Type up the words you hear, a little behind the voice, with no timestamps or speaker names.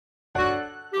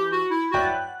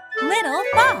little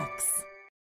fox.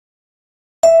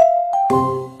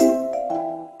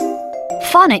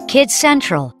 Fun at Kids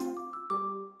Central.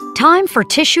 Time for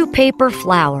tissue paper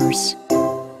flowers.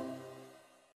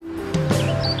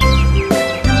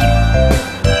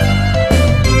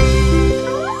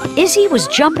 Izzie was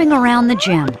jumping around the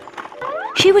gym.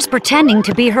 She was pretending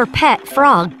to be her pet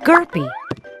frog, Gurpy.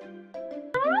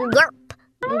 Gurp,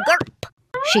 Gurp,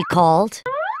 she called.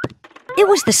 It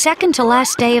was the second to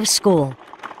last day of school.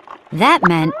 That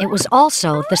meant it was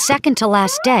also the second to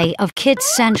last day of Kids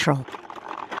Central.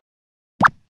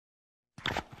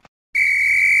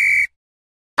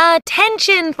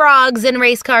 Attention, frogs and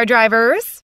race car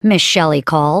drivers, Miss Shelly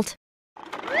called.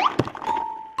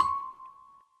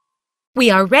 We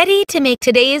are ready to make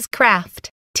today's craft,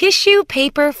 tissue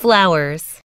paper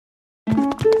flowers.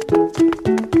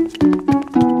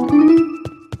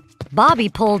 Bobby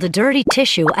pulled a dirty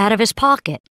tissue out of his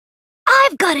pocket.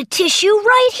 I've got a tissue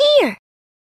right here.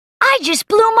 I just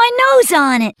blew my nose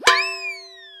on it.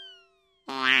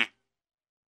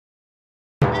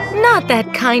 Not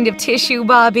that kind of tissue,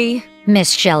 Bobby,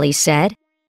 Miss Shelly said.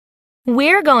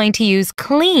 We're going to use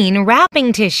clean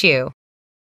wrapping tissue.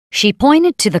 She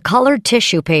pointed to the colored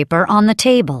tissue paper on the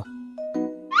table.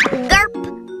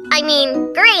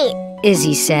 Great,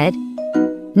 Izzie said.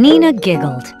 Nina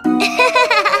giggled.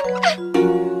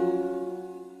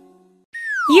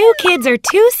 You kids are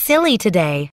too silly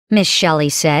today, Miss Shelly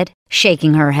said,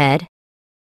 shaking her head.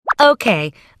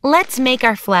 Okay, let's make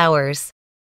our flowers.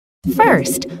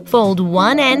 First, fold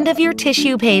one end of your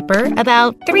tissue paper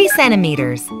about 3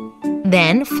 centimeters.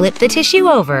 Then flip the tissue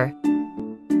over.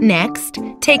 Next,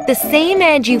 take the same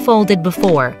edge you folded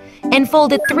before and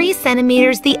fold it 3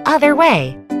 centimeters the other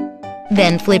way.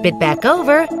 Then flip it back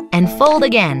over and fold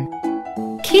again.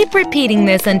 Keep repeating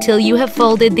this until you have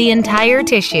folded the entire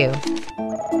tissue.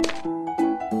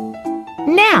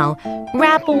 Now,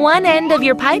 wrap one end of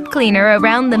your pipe cleaner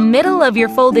around the middle of your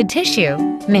folded tissue,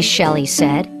 Miss Shelly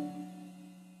said.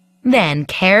 Then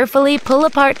carefully pull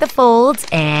apart the folds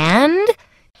and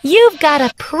you've got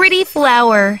a pretty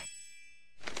flower.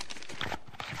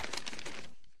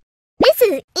 This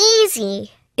is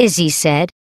easy. Izzie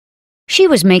said. She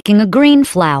was making a green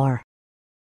flower.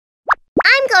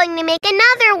 I'm going to make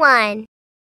another one.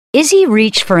 Izzie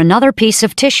reached for another piece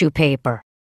of tissue paper.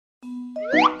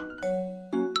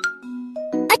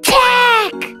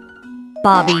 Attack!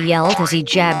 Bobby yelled as he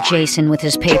jabbed Jason with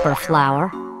his paper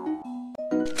flower.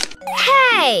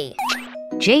 Hey!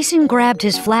 Jason grabbed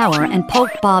his flower and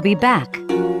poked Bobby back.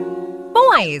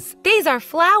 Boys, these are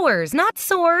flowers, not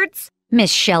swords,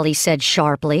 Miss Shelly said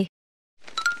sharply.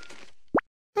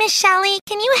 Miss Shelly,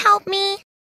 can you help me?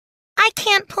 I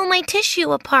can't pull my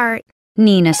tissue apart,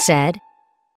 Nina said.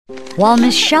 While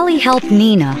Miss Shelly helped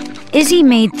Nina, Izzie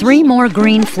made 3 more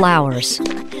green flowers.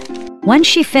 When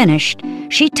she finished,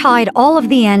 she tied all of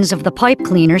the ends of the pipe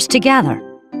cleaners together.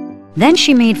 Then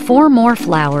she made 4 more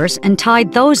flowers and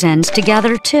tied those ends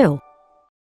together too.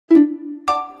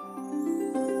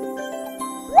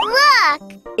 Look!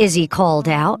 Izzie called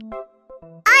out.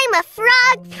 I'm a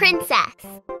frog princess.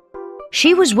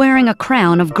 She was wearing a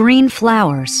crown of green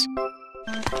flowers.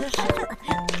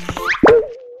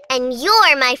 And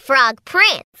you're my frog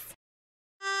prince.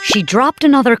 She dropped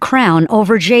another crown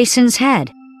over Jason's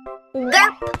head.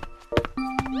 Gurp!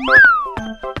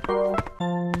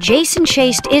 Jason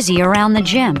chased Izzie around the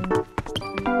gym.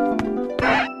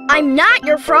 I'm not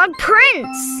your frog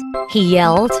prince, He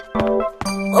yelled.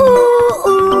 Ooh,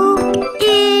 ooh,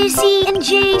 Izzie and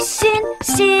Jason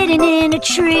sitting in a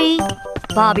tree.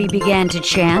 Bobby began to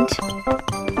chant.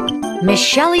 Miss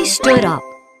Shelly stood up.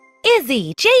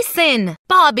 Izzie, Jason,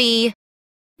 Bobby,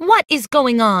 what is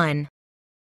going on?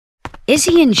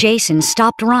 Izzie and Jason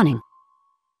stopped running.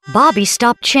 Bobby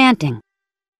stopped chanting.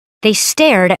 They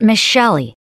stared at Miss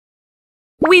Shelly.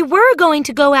 We were going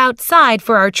to go outside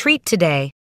for our treat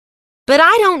today, but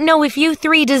I don't know if you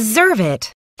 3 deserve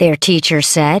it, Their teacher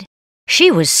said.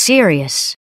 She was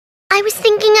serious. I was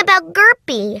thinking about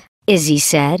Gurpy, Izzie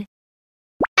said.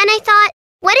 and I thought,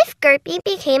 what if Gurpy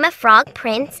became a frog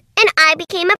prince and I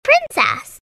became a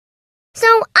princess? So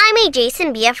I made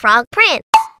Jason be a frog prince.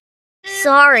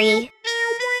 Sorry.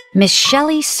 Miss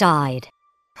Shelly sighed.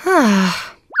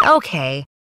 Okay,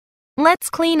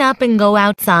 let's clean up and go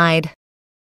outside.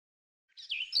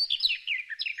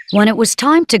 When it was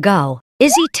time to go,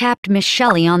 Izzie tapped Miss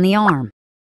Shelly on the arm.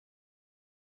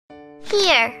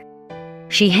 Here.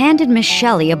 She handed Miss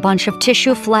Shelly a bunch of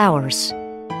tissue flowers.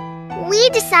 We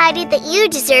decided that you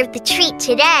deserved the treat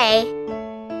today.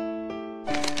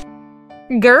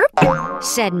 Gurp?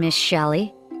 Said Miss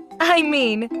Shelly.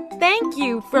 Thank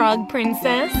you, Frog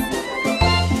Princess.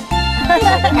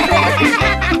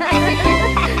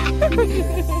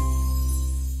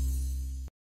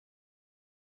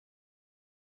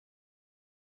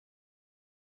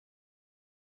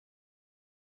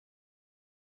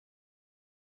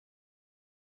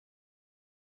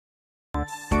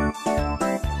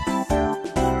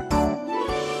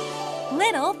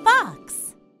 Little fox.